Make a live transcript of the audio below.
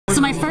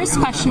So my first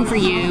question for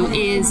you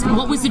is,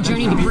 what was the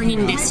journey to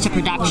bringing this to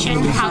production?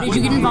 How did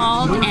you get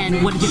involved,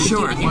 and what did you do?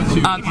 Sure.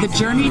 The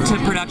journey to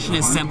production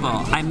is simple.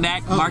 I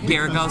met Mark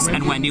Garagos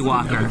and Wendy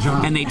Walker,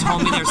 and they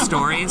told me their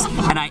stories,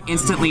 and I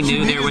instantly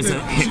knew there was a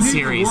hit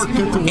series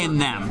in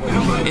them.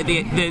 Then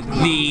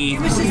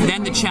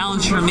the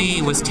challenge for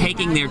me was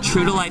taking their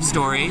true-to-life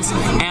stories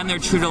and their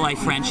true-to-life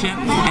friendship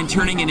and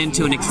turning it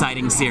into an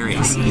exciting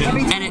series.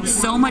 And it's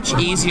so much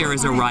easier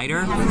as a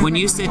writer when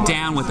you sit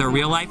down with a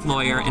real-life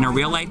lawyer and a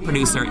real-life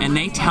producer, and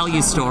they tell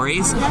you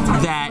stories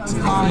that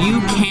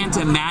you can't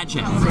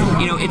imagine.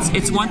 You know,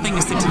 it's one thing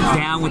to sit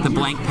down with a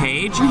blank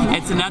page.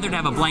 It's another to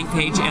have a blank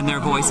page and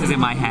their voices in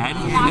my head.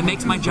 It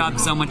makes my job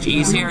so much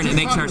easier, and it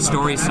makes our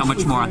stories so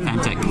much more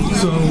authentic.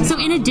 So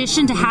in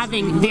addition to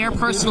having their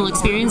personal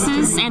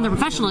experiences and their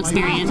professional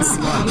experience,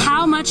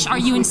 how much are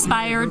you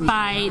inspired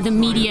by the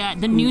media,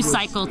 the news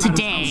cycle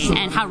today,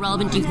 and how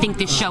relevant do you think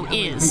this show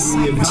is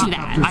to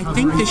that? I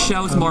think this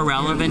show is more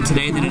relevant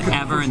today than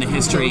ever in the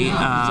history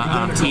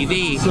of TV.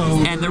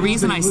 And the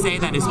reason I say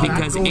that is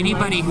because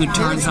anybody who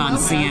turns on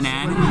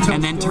CNN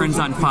and then turns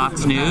on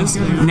Fox News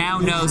now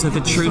knows that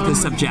the truth is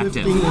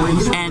subjective.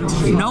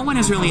 And no one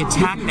has really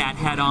attacked that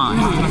head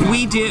on.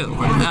 We do.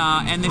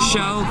 And the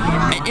show,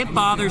 it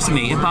bothers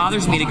me. It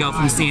bothers me to go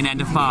from CNN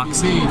to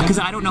Fox because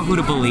I don't know who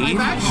to believe.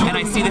 And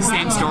I see the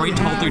same story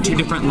told through two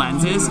different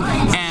lenses.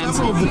 And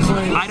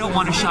I don't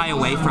want to shy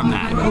away from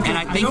that. And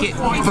I think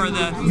for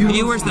the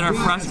viewers that are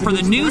for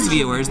the news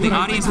viewers, the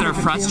audience that are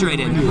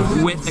frustrated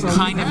with the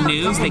kind of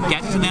news that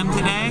gets to them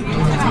today,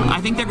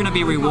 I think they're going to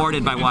be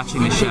rewarded by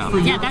watching the show.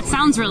 Yeah, that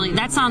sounds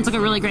like a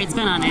really great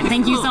spin on it.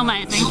 Thank you so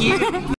much. Thank you.